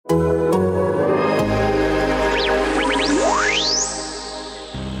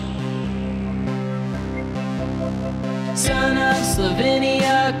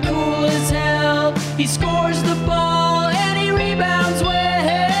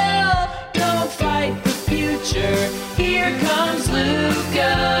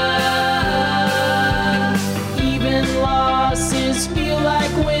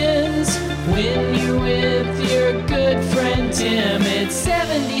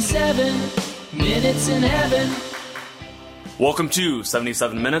77 minutes in heaven. Welcome to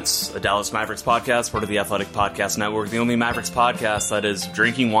 77 Minutes, a Dallas Mavericks podcast, part of the Athletic Podcast Network, the only Mavericks podcast that is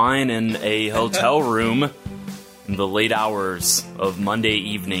drinking wine in a hotel room in the late hours of Monday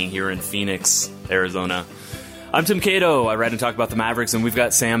evening here in Phoenix, Arizona. I'm Tim Cato. I write and talk about the Mavericks, and we've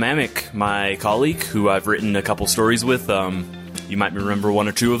got Sam Amick, my colleague, who I've written a couple stories with. You might remember one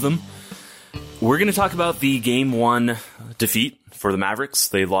or two of them. We're going to talk about the Game 1 defeat for the Mavericks.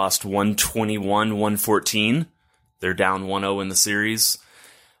 They lost 121-114. They're down 1-0 in the series.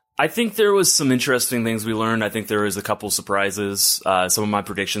 I think there was some interesting things we learned. I think there was a couple surprises. Some of my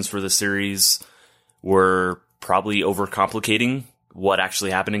predictions for the series were probably overcomplicating what actually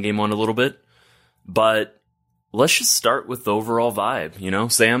happened in Game 1 a little bit. But let's just start with the overall vibe. You know,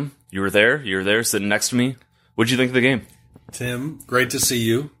 Sam, you were there sitting next to me. What'd you think of the game? Tim, great to see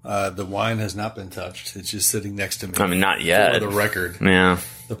you. The wine has not been touched. It's just sitting next to me. I mean, not yet. For the record. Yeah.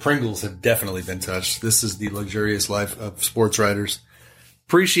 The Pringles have definitely been touched. This is the luxurious life of sports writers.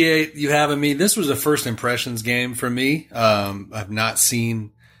 Appreciate you having me. This was a first impressions game for me. I've not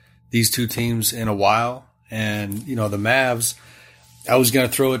seen these two teams in a while. And, you know, the Mavs, I was going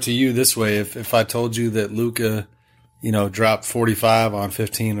to throw it to you this way. If I told you that Luka, you know, dropped 45 on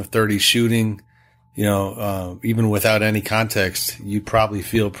 15 of 30 shooting, you know, even without any context, you'd probably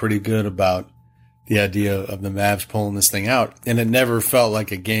feel pretty good about the idea of the Mavs pulling this thing out. And it never felt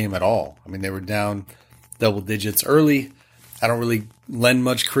like a game at all. I mean, they were down double digits early. I don't really lend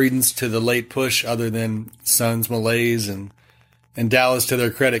much credence to the late push other than Suns malaise and Dallas, to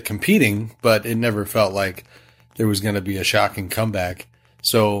their credit, competing, but it never felt like there was going to be a shocking comeback.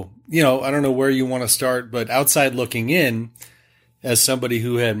 So, you know, I don't know where you want to start, but outside looking in, as somebody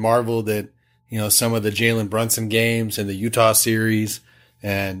who had marveled at, you know, some of the Jalen Brunson games and the Utah series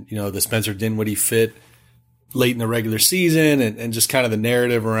and, you know, the Spencer Dinwiddie fit late in the regular season and just kind of the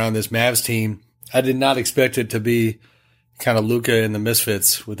narrative around this Mavs team, I did not expect it to be kind of Luka and the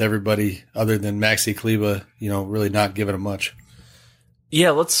Misfits with everybody other than Maxi Kleber, you know, really not giving him much.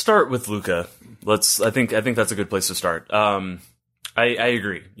 Yeah, let's start with Luka. I think that's a good place to start. I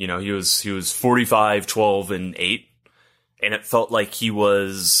agree. You know, he was 45, 12, and 8, and it felt like he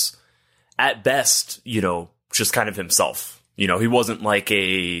was at best, you know, just kind of himself. You know, he wasn't like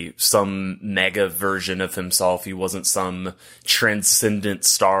some mega version of himself. He wasn't some transcendent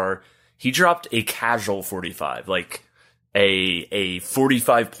star. He dropped a casual 45, like a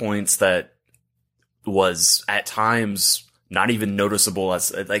 45 points that was at times not even noticeable,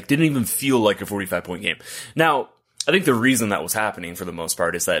 as like didn't even feel like a 45-point game. Now, I think the reason that was happening for the most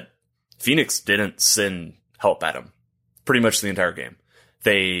part is that Phoenix didn't send help at him pretty much the entire game.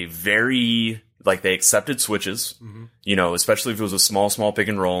 They they accepted switches, you know, especially if it was a small pick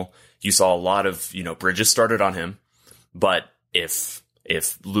and roll. You saw a lot of, you know, Bridges started on him. But if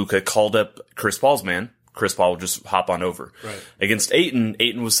Luka called up Chris Paul's man, Chris Paul would just hop on over. Right. Against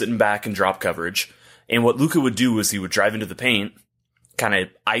Ayton was sitting back in drop coverage. And what Luka would do is he would drive into the paint, kind of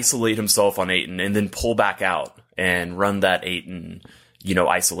isolate himself on Ayton, and then pull back out and run that Ayton, you know,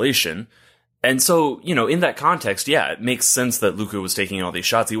 isolation. And so, you know, in that context, yeah, it makes sense that Luka was taking all these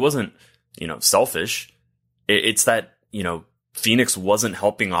shots. He wasn't, you know, selfish. It's that, you know, Phoenix wasn't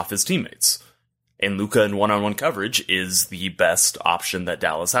helping off his teammates. And Luka in one-on-one coverage is the best option that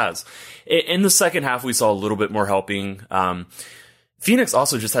Dallas has. In the second half, we saw a little bit more helping. Phoenix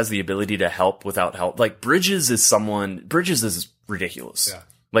also just has the ability to help without help. Like, Bridges is ridiculous. Yeah.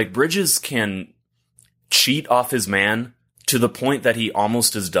 Like, Bridges can cheat off his man to the point that he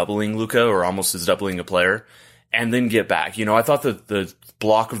almost is doubling Luka or almost is doubling a player and then get back. You know, I thought that the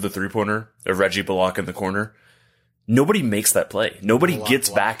block of the three-pointer of Reggie Bullock in the corner, nobody makes that play. Nobody gets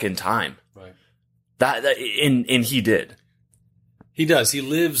back in time. Right. And he did. He does. He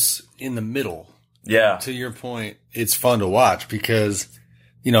lives in the middle. Yeah. And to your point, it's fun to watch because,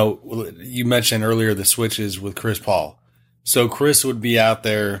 you know, you mentioned earlier the switches with Chris Paul. So Chris would be out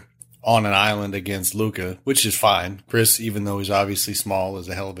there on an island against Luka, which is fine. Chris, even though he's obviously small, is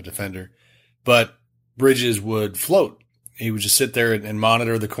a hell of a defender. But Bridges would float. He would just sit there and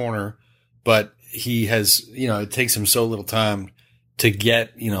monitor the corner. But he has, you know, it takes him so little time to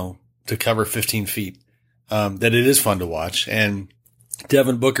get, you know, to cover 15 feet, that it is fun to watch. And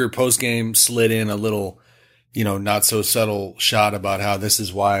Devin Booker postgame slid in a little, you know, not so subtle shot about how this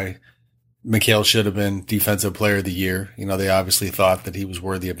is why Mikal should have been Defensive Player of the Year. You know, they obviously thought that he was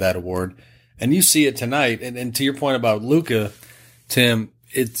worthy of that award. And you see it tonight. And to your point about Luka, Tim,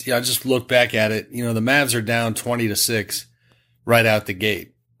 I just look back at it. You know, the Mavs are down 20-6 right out the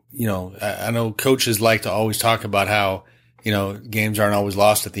gate. You know, I know coaches like to always talk about how, you know, games aren't always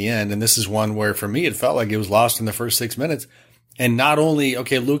lost at the end. And this is one where, for me, it felt like it was lost in the first 6 minutes. And not only,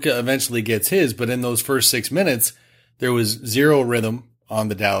 okay, Luka eventually gets his, but in those first 6 minutes, there was zero rhythm on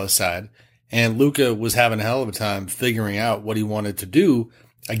the Dallas side. And Luka was having a hell of a time figuring out what he wanted to do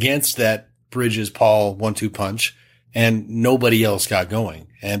against that Bridges-Paul 1-2 punch. And nobody else got going.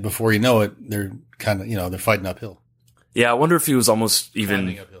 And before you know it, they're kind of, they're fighting uphill. Yeah, I wonder if he was almost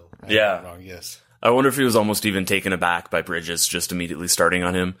even. Uphill. Yeah. Wrong, yes. I wonder if he was almost even taken aback by Bridges just immediately starting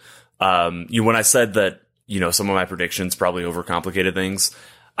on him. When I said that, some of my predictions probably overcomplicated things,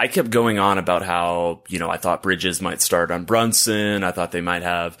 I kept going on about how, I thought Bridges might start on Brunson. I thought they might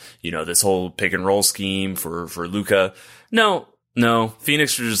have, this whole pick and roll scheme for Luka. No.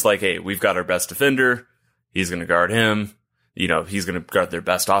 Phoenix are just like, hey, we've got our best defender. He's going to guard him. He's going to guard their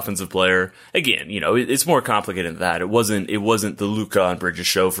best offensive player. Again, it's more complicated than that. It wasn't the Luka on Bridges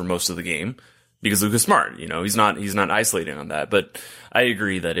show for most of the game because Luka's smart. He's not isolating on that. But I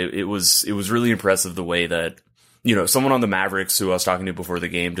agree that it was really impressive the way that, someone on the Mavericks who I was talking to before the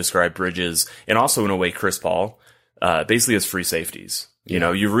game described Bridges, and also in a way Chris Paul, basically as free safeties.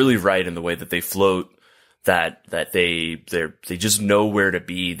 You're really right in the way that they float, that they just know where to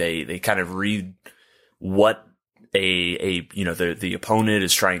be. They kind of read what the opponent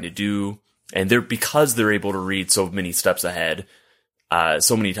is trying to do, and because they're able to read so many steps ahead,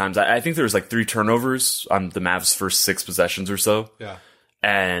 so many times. I think there was like 3 turnovers on the Mavs' first 6 possessions or so. Yeah,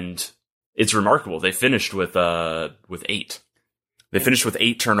 and it's remarkable. They finished with 8. They finished with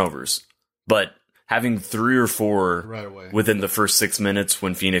 8 turnovers, but having 3 or 4 right away within the first 6 minutes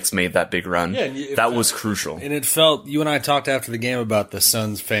when Phoenix made that big run, that was crucial. And it felt, you and I talked after the game about the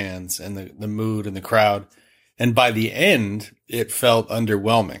Suns fans and the mood and the crowd. And by the end, it felt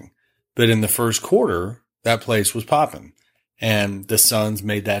underwhelming. But in the first quarter, that place was popping. And the Suns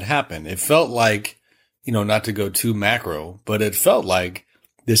made that happen. It felt like, not to go too macro, but it felt like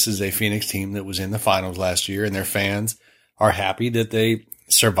this is a Phoenix team that was in the finals last year, and their fans are happy that they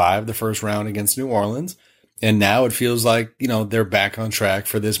survived the first round against New Orleans. And now it feels like, they're back on track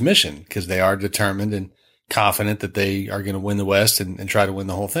for this mission because they are determined and confident that they are going to win the West and try to win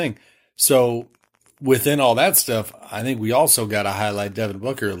the whole thing. So within all that stuff, I think we also got to highlight Devin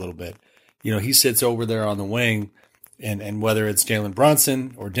Booker a little bit. He sits over there on the wing, and whether it's Jalen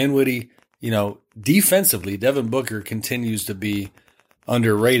Brunson or Dinwiddie, defensively, Devin Booker continues to be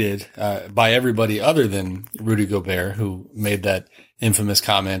underrated by everybody other than Rudy Gobert, who made that infamous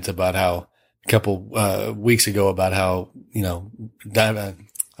comment about how a couple weeks ago about how,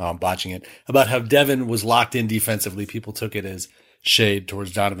 I'm botching it, about how Devin was locked in defensively. People took it as shade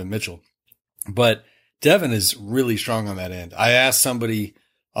towards Donovan Mitchell. But Devin is really strong on that end. I asked somebody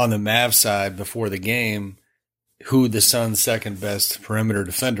on the Mavs side before the game who the Suns' second best perimeter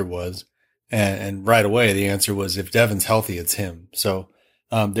defender was. And right away, the answer was, if Devin's healthy, it's him. So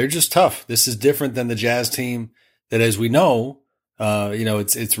they're just tough. This is different than the Jazz team that, as we know,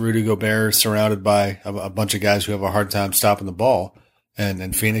 it's Rudy Gobert surrounded by a bunch of guys who have a hard time stopping the ball.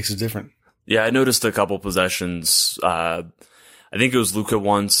 And Phoenix is different. Yeah, I noticed a couple possessions. I think it was Luka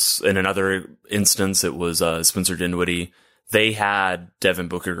once. In another instance, it was Spencer Dinwiddie. They had Devin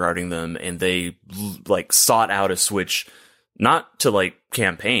Booker guarding them, and they sought out a switch, not to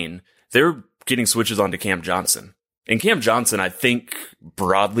campaign. They were getting switches onto Cam Johnson. And Cam Johnson, I think,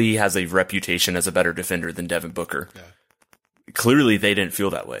 broadly has a reputation as a better defender than Devin Booker. Yeah. Clearly, they didn't feel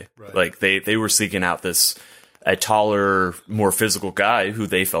that way. Right. They were seeking out a taller, more physical guy who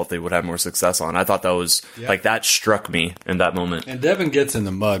they felt they would have more success on. I thought that was, that struck me in that moment. And Devin gets in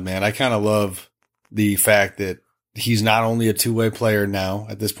the mud, man. I kind of love the fact that he's not only a two-way player now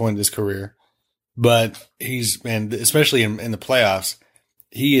at this point in his career, but especially in the playoffs,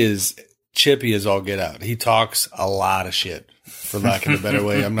 he is chippy as all get out. He talks a lot of shit, for lack of a better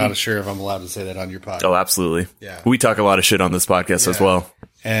way. I'm not sure if I'm allowed to say that on your podcast. Oh, absolutely. Yeah. We talk a lot of shit on this podcast as well.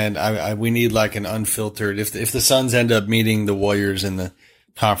 And we need an unfiltered, if the Suns end up meeting the Warriors in the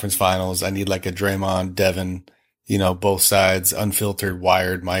conference finals, I need a Draymond, Devin, both sides, unfiltered,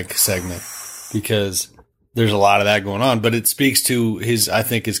 wired mic segment, because there's a lot of that going on, but it speaks to his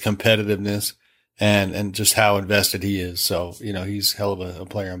competitiveness and just how invested he is. So, he's hell of a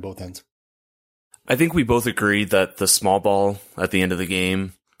player on both ends. I think we both agree that the small ball at the end of the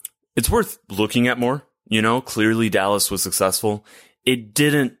game, it's worth looking at more. Clearly Dallas was successful. It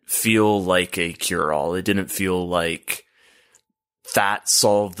didn't feel like a cure-all. It didn't feel like that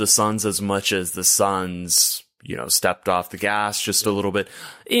solved the Suns as much as the Suns, stepped off the gas just a little bit.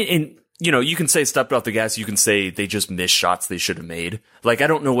 And you can say stepped off the gas. You can say they just missed shots they should have made. I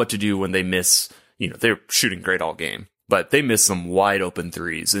don't know what to do when they miss, they're shooting great all game, but they miss some wide open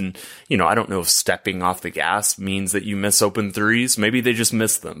threes. And, I don't know if stepping off the gas means that you miss open threes. Maybe they just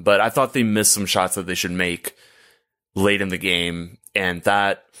missed them, but I thought they missed some shots that they should make. late in the game. And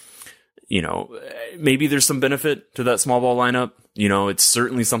that, maybe there's some benefit to that small ball lineup. It's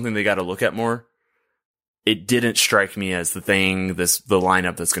certainly something they got to look at more. It didn't strike me as the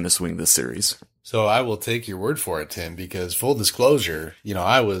lineup that's going to swing this series. So I will take your word for it, Tim, because full disclosure,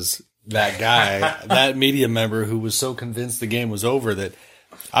 I was that guy, that media member who was so convinced the game was over that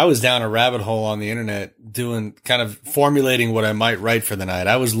I was down a rabbit hole on the internet doing kind of formulating what I might write for the night.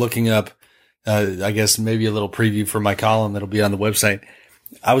 I was looking up, I guess maybe a little preview for my column that'll be on the website.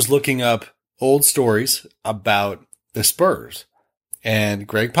 I was looking up old stories about the Spurs, and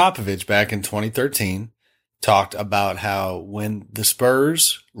Greg Popovich back in 2013 talked about how when the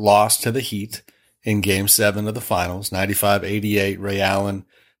Spurs lost to the Heat in Game 7 of the Finals, 95-88, Ray Allen,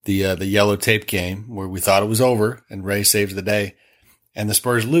 the yellow tape game where we thought it was over and Ray saved the day, and the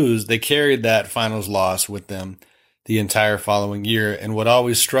Spurs lose, they carried that Finals loss with them the entire following year. And what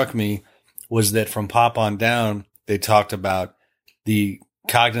always struck me was that from Pop on down, they talked about the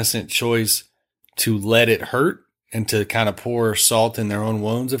cognizant choice to let it hurt and to kind of pour salt in their own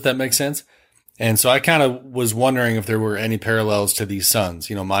wounds, if that makes sense. And so I kind of was wondering if there were any parallels to these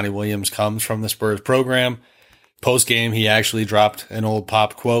Suns. Monty Williams comes from the Spurs program. Post game, he actually dropped an old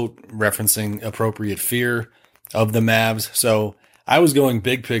Pop quote referencing appropriate fear of the Mavs. So I was going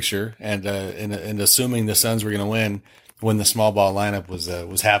big picture and assuming the Suns were going to win when the small ball lineup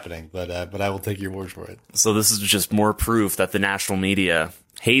was happening. But I will take your word for it. So this is just more proof that the national media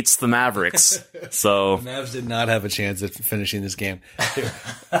hates the Mavericks. So the Mavs did not have a chance at finishing this game.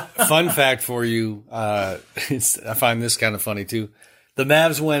 Fun fact for you. I find this kind of funny too. The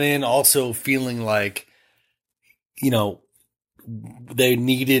Mavs went in also feeling like, they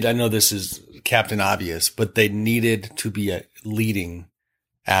needed, I know this is Captain Obvious, but they needed to be leading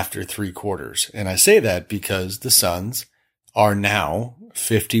after 3 quarters. And I say that because the Suns are now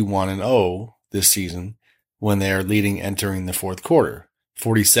 51-0 this season when they are leading entering the fourth quarter.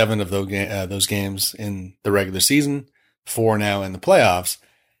 47 of those games in the regular season, 4 now in the playoffs.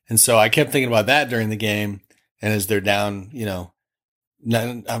 And so I kept thinking about that during the game. And as they're down,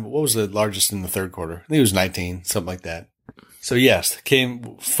 what was the largest in the third quarter? I think it was 19, something like that. So yes,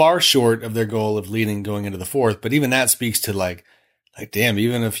 came far short of their goal of leading going into the fourth. But even that speaks to like, damn,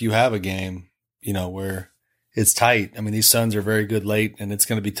 even if you have a game, where it's tight. I mean, these Suns are very good late and it's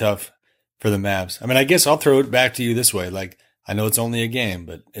going to be tough for the Mavs. I mean, I guess I'll throw it back to you this way. Like, I know it's only a game,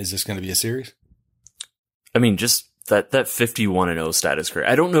 but is this going to be a series? I mean, just that 51-0 stat is great.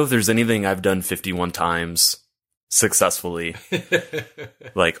 I don't know if there's anything I've done 51 times successfely,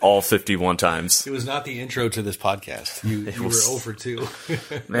 like all 51 times. It was not the intro to this podcast. You were 0 for 2.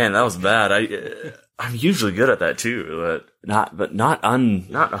 Man, that was bad. I'm usually good at that too, but not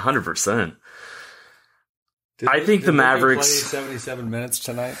 100%. I think the Mavericks play 77 minutes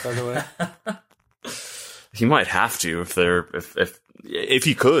tonight, by the way. He might have to if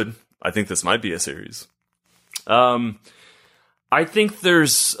he could. I think this might be a series. I think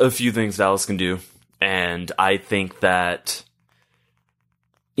there's a few things Dallas can do. And I think that,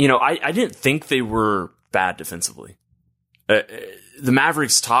 I didn't think they were bad defensively. The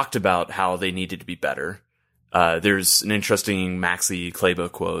Mavericks talked about how they needed to be better. There's an interesting Maxi Kleber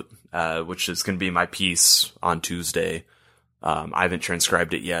quote, which is going to be my piece on Tuesday. I haven't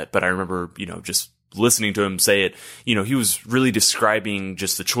transcribed it yet, but I remember, just listening to him say it. He was really describing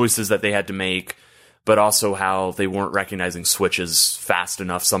just the choices that they had to make, but also how they weren't recognizing switches fast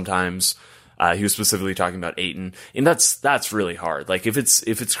enough sometimes. He was specifically talking about Ayton, and that's really hard. Like if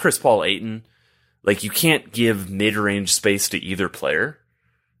it's Chris Paul, Ayton, like you can't give mid-range space to either player,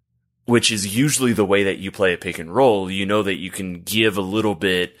 which is usually the way that you play a pick and roll. That you can give a little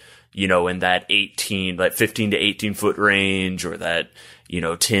bit, in that 15 to 18 foot range, or that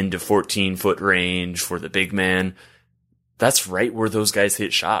 10 to 14 foot range for the big man. That's right where those guys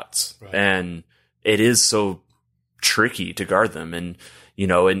hit shots, right. And it is so tricky to guard them, and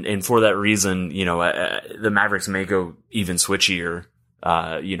for that reason, the Mavericks may go even switchier.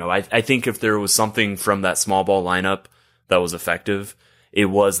 I think if there was something from that small ball lineup that was effective, it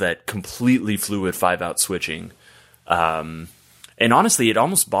was that completely fluid 5-out switching. And honestly, it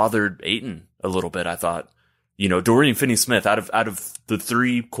almost bothered Ayton a little bit, I thought. Dorian Finney-Smith, out of the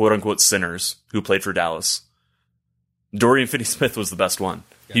 3 quote-unquote sinners who played for Dallas, Dorian Finney-Smith was the best one.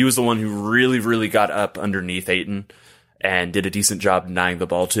 Yeah. He was the one who really, really got up underneath Ayton and did a decent job denying the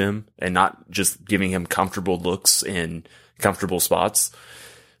ball to him and not just giving him comfortable looks in comfortable spots.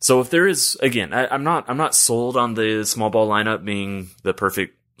 So if there is, again, I'm not sold on the small ball lineup being the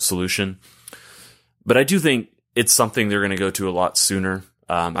perfect solution, but I do think it's something they're going to go to a lot sooner.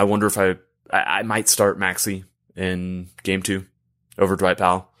 I wonder if I might start Maxey in game 2 over Dwight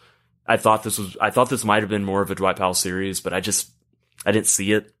Powell. I thought this might have been more of a Dwight Powell series, but I didn't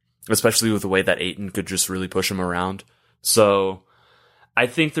see it, especially with the way that Ayton could just really push him around. So I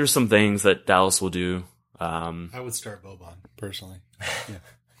think there's some things that Dallas will do. I would start Boban personally. Yeah.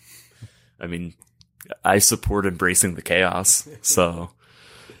 I mean, I support embracing the chaos. So,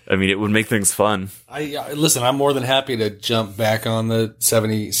 I mean, it would make things fun. Listen, I'm more than happy to jump back on the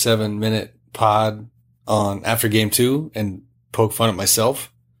 77-minute pod after game 2 and poke fun at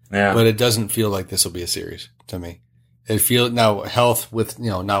myself. Yeah. But it doesn't feel like this will be a series to me. It feels now health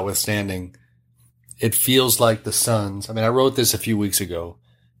notwithstanding, it feels like the Suns. I mean, I wrote this a few weeks ago.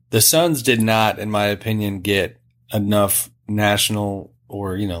 The Suns did not, in my opinion, get enough national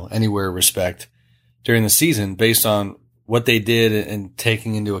or, anywhere respect during the season based on what they did and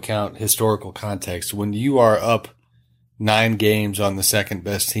taking into account historical context. When you are up 9 games on the second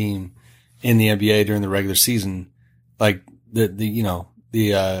best team in the NBA during the regular season, like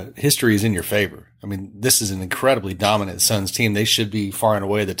the history is in your favor. I mean, this is an incredibly dominant Suns team. They should be far and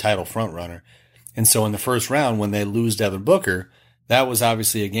away the title front runner. And so in the first round, when they lose Devin Booker, that was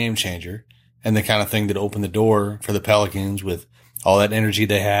obviously a game changer and the kind of thing that opened the door for the Pelicans with all that energy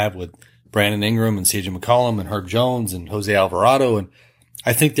they have with Brandon Ingram and CJ McCollum and Herb Jones and Jose Alvarado. And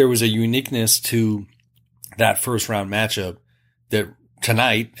I think there was a uniqueness to that first round matchup that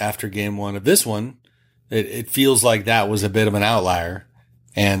tonight, after game 1 of this one, it feels like that was a bit of an outlier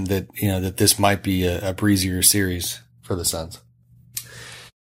and that, that this might be a breezier series for the Suns.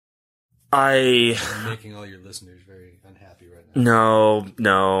 I'm making all your listeners very unhappy right now.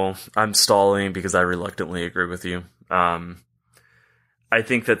 No, I'm stalling because I reluctantly agree with you. I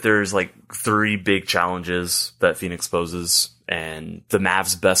think that there's like 3 big challenges that Phoenix poses, and the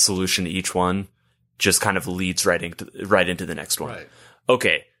Mavs' best solution to each one just kind of leads right into the next one. Right.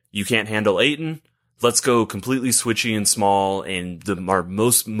 Okay, you can't handle Ayton. Let's go completely switchy and small, and our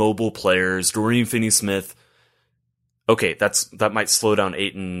most mobile players, Dorian Finney-Smith. Okay, that might slow down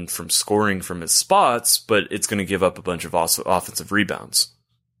Ayton from scoring from his spots, but it's going to give up a bunch of offensive rebounds.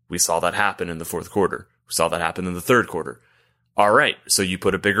 We saw that happen in the fourth quarter. We saw that happen in the third quarter. All right, so you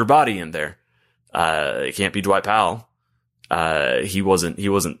put a bigger body in there. It can't be Dwight Powell. He wasn't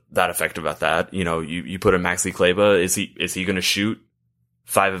that effective at that. You put a Maxi Kleber. Is he going to shoot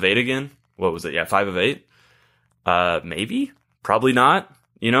 5 of 8 again? What was it? Yeah, 5 of 8. Maybe, probably not.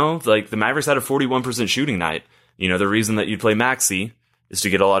 Like the Mavericks had a 41% shooting night. The reason that you'd play Maxi is to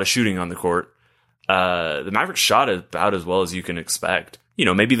get a lot of shooting on the court. The Mavericks shot about as well as you can expect.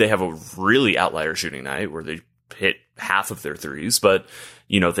 Maybe they have a really outlier shooting night where they hit half of their threes, but,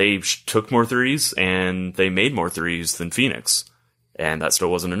 they took more threes and they made more threes than Phoenix. And that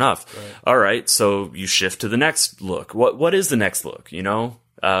still wasn't enough. Right. All right. So you shift to the next look. What is the next look?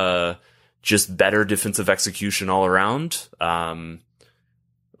 Just better defensive execution all around.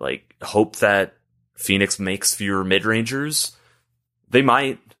 Hope that Phoenix makes fewer mid-rangers. They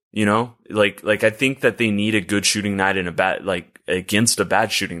might, I think that they need a good shooting night and against a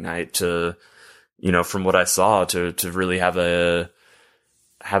bad shooting night to, from what I saw to really have a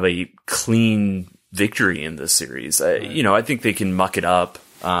clean victory in this series. Right. I think they can muck it up.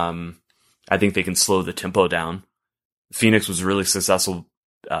 I think they can slow the tempo down. Phoenix was really successful,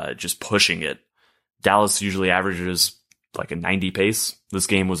 just pushing it. Dallas usually averages like a 90 pace. This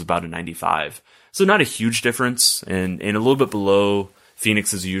game was about a 95. So not a huge difference and a little bit below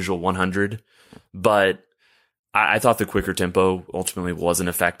Phoenix's usual 100, but I thought the quicker tempo ultimately wasn't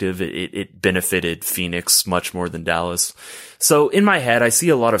effective. It benefited Phoenix much more than Dallas. So in my head, I see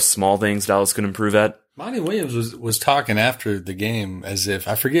a lot of small things Dallas could improve at. Monty Williams was talking after the game as if,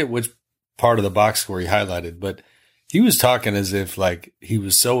 I forget which part of the box score he highlighted, but he was talking as if like he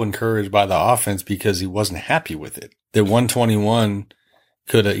was so encouraged by the offense because he wasn't happy with it. That 121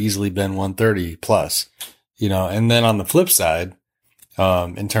 could have easily been 130 plus, and then on the flip side,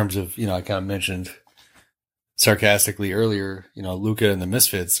 in terms of, I kind of mentioned sarcastically earlier, Luka and the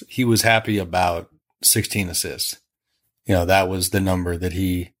Misfits, he was happy about 16 assists. That was the number that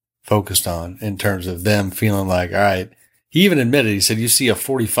he focused on in terms of them feeling like, all right, he even admitted, he said, you see a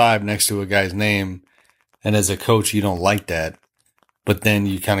 45 next to a guy's name, and as a coach, you don't like that, but then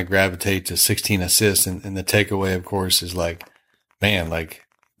you kind of gravitate to 16 assists, and the takeaway, of course, is like, man, like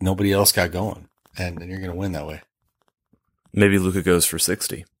nobody else got going, and you're going to win that way. Maybe Luka goes for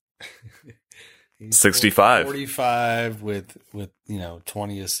 60. 65. 45 with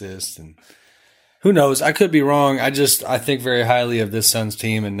 20 assists, and who knows? I could be wrong. I think very highly of this Suns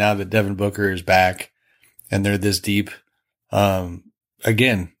team, and now that Devin Booker is back and they're this deep,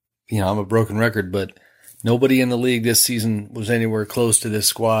 again, I'm a broken record, but nobody in the league this season was anywhere close to this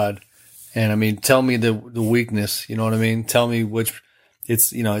squad. And I mean, tell me the weakness, you know what I mean? Tell me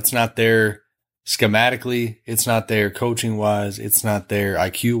It's, it's not there schematically. It's not there coaching wise. It's not there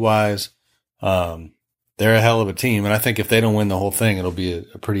IQ wise. They're a hell of a team. And I think if they don't win the whole thing, it'll be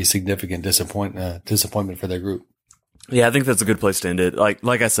a pretty significant disappointment for their group. Yeah, I think that's a good place to end it.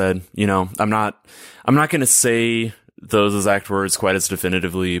 Like I said, I'm not going to say those exact words quite as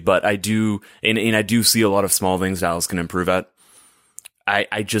definitively, but I do, and I do see a lot of small things Dallas can improve at.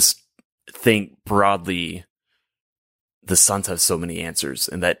 I just think broadly, the Suns have so many answers,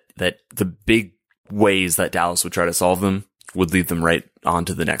 and that the big ways that Dallas would try to solve them would lead them right on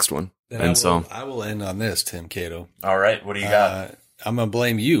to the next one. I will end on this, Tim Cato. All right, what do you got? I'm gonna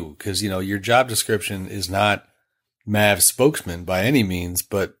blame you because your job description is not Mavs spokesman by any means,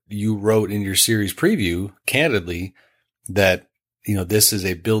 but you wrote in your series preview candidly that this is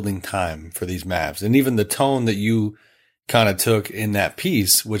a building time for these Mavs, and even the tone that you kind of took in that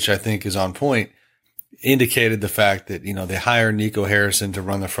piece, which I think is on point, indicated the fact that they hire Nico Harrison to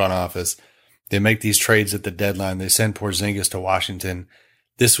run the front office. They make these trades at the deadline. They send Porzingis to Washington.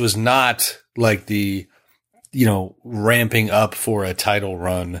 This was not like the, ramping up for a title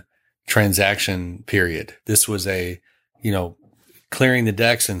run transaction period. This was a, clearing the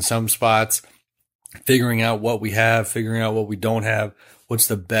decks in some spots, figuring out what we have, figuring out what we don't have, what's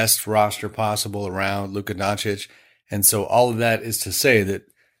the best roster possible around Luka Doncic. And so all of that is to say that,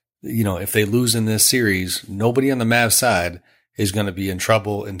 if they lose in this series, nobody on the Mavs side is going to be in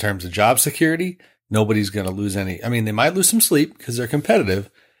trouble in terms of job security. Nobody's going to lose any. I mean, they might lose some sleep because they're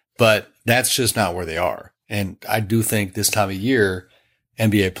competitive, but that's just not where they are. And I do think this time of year,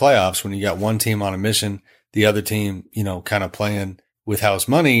 NBA playoffs, when you got one team on a mission, the other team, kind of playing with house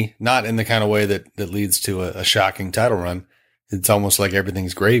money, not in the kind of way that leads to a shocking title run. It's almost like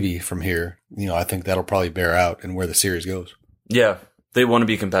everything's gravy from here. I think that'll probably bear out in where the series goes. Yeah, they want to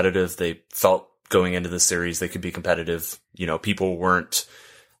be competitive. They felt going into the series they could be competitive. People weren't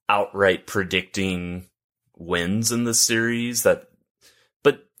outright predicting wins in this series, but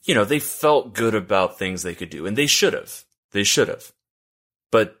they felt good about things they could do, and they should have.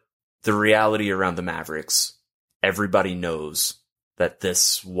 But the reality around the Mavericks, everybody knows that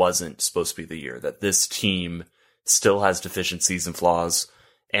this wasn't supposed to be the year, that this team still has deficiencies and flaws,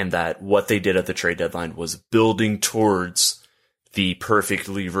 and that what they did at the trade deadline was building towards the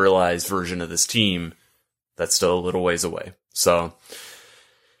perfectly realized version of this team that's still a little ways away. So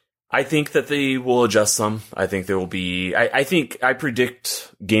I think that they will adjust some. I think there will be, I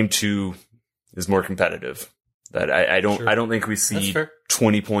predict game 2 is more competitive. That I don't think we see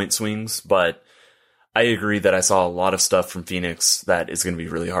 20-point swings, but I agree that I saw a lot of stuff from Phoenix that is going to be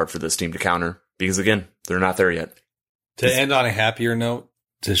really hard for this team to counter because again, they're not there yet. To end on a happier note,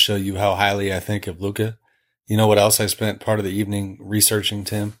 to show you how highly I think of Luka, you know what else I spent part of the evening researching,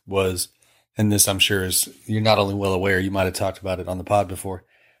 Tim, was, and this I'm sure is, you're not only well aware, you might have talked about it on the pod before,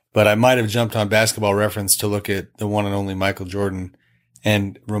 but I might have jumped on Basketball Reference to look at the one and only Michael Jordan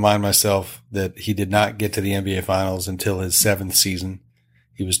and remind myself that he did not get to the NBA Finals until his 7th season.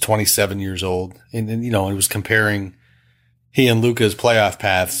 He was 27 years old. And it was comparing he and Luka's playoff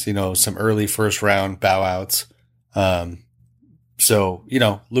paths, some early first round bow outs. So,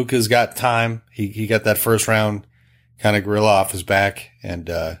 Luka's got time. He got that first round kind of gorilla off his back. And,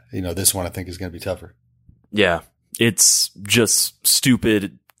 this one I think is going to be tougher. Yeah. It's just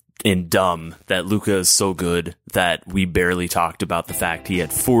stupid and dumb that Luka is so good that we barely talked about the fact he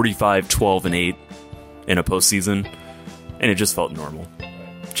had 45, 12, and 8 in a postseason, and it just felt normal.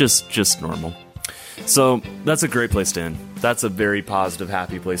 Just normal. So that's a great place to end. That's a very positive,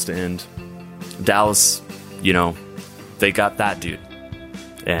 happy place to end. Dallas, they got that dude,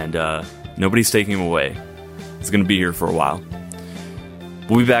 and nobody's taking him away. He's going to be here for a while.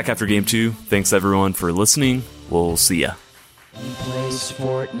 We'll be back after game 2. Thanks everyone for listening. We'll see ya. He plays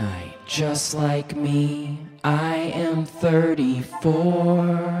Fortnite just like me. I am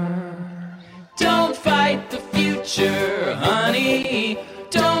 34. Don't fight the future, honey.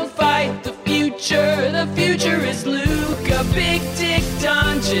 Don't fight the future. The future is Luka Big Dick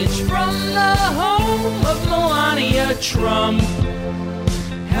Doncic from the home of Melania Trump.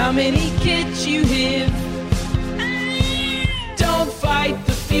 How many kids you have? Don't fight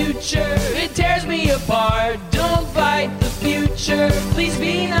the future. It tears me apart. Don't fight the future. Please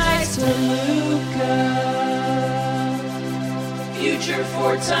be nice to Luka. Future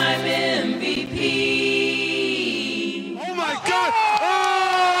 4-time MVP. Oh my God!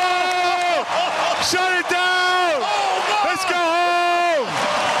 Oh! Shut it down! Let's go home!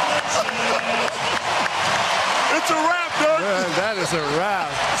 It's a wrap, dude. Man, that is a wrap.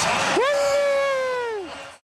 Woo!